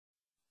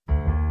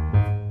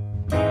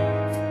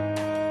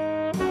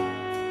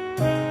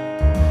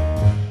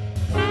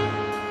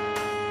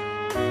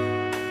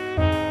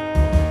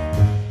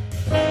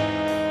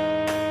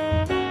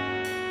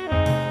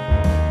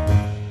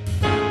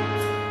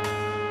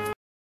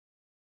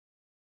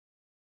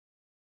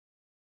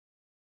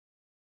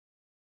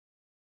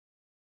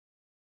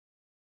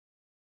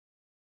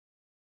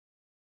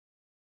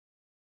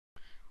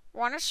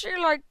Wanna see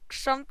like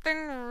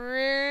something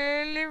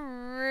really,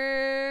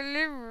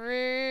 really,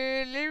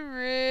 really,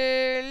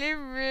 really,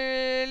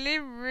 really, really,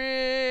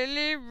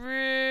 really,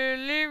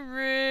 really,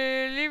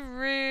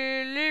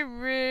 really,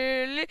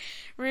 really,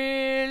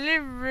 really,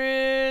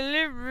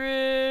 really,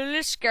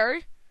 really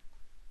scary?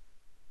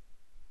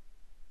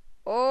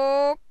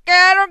 Okay,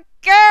 I don't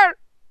care.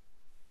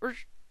 We're,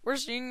 we're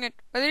seeing it,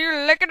 whether you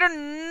like it or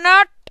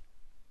not.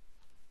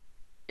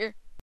 Here,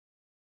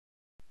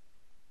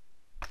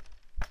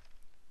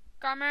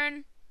 come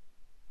in.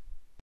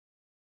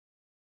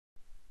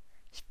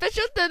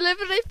 Special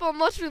delivery for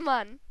Mushroom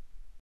Man.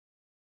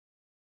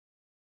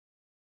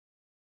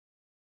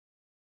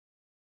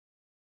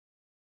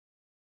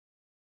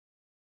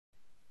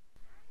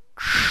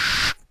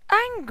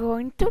 I'm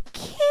going to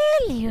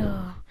kill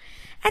you,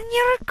 and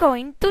you're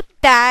going to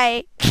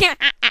die.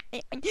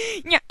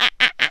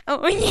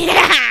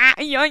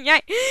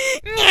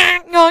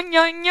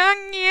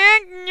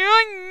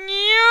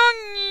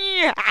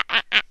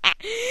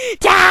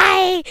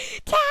 Die,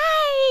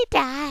 die,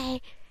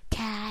 die,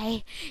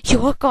 die.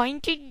 You're going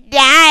to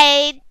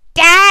die,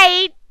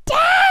 die,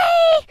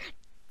 die.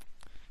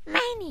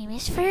 My name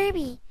is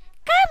Furby.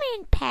 Come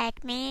and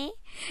pet me.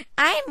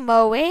 I'm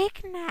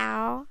awake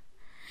now.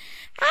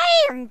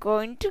 I am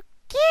going to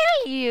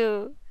kill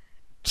you.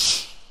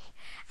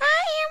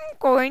 I am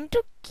going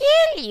to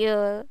kill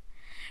you.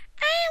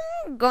 I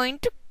am going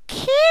to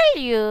kill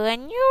you,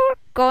 and you're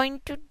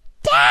going to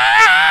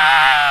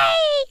die.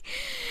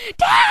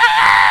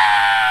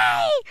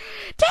 Die.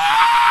 Die.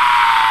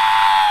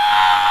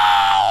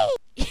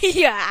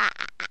 Yeah.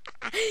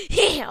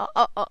 Yeah.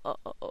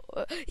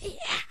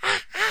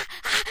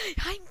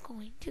 I'm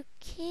going to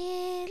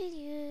kill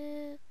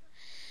you.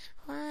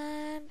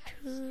 1,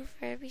 2,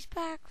 Furby's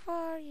back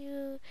for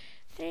you.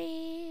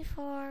 3,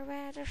 4,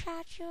 rather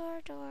shut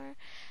your door.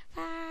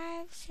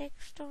 5,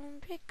 6,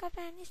 don't pick up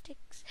any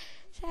sticks.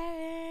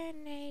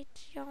 7, 8,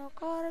 don't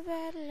go to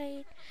bed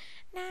late.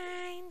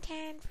 9,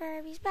 10,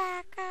 Furby's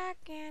back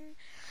again.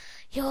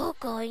 You're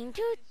going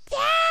to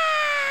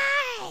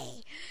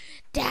die!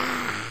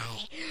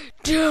 Die!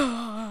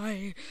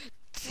 Die!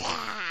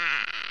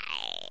 Die!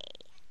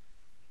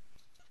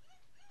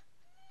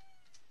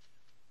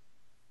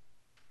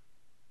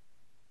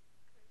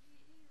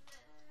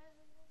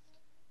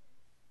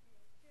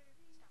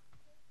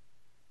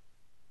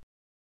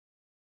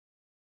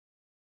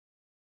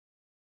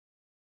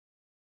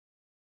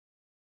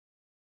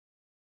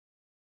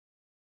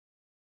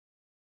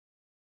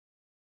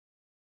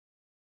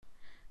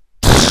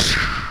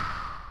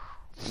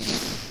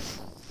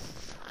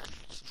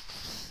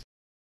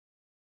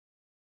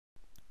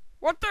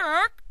 What the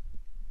heck?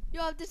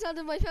 You have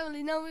disarmed my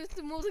family. Now it's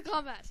the Mortal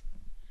Kombat.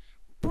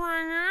 Bring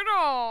it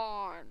on!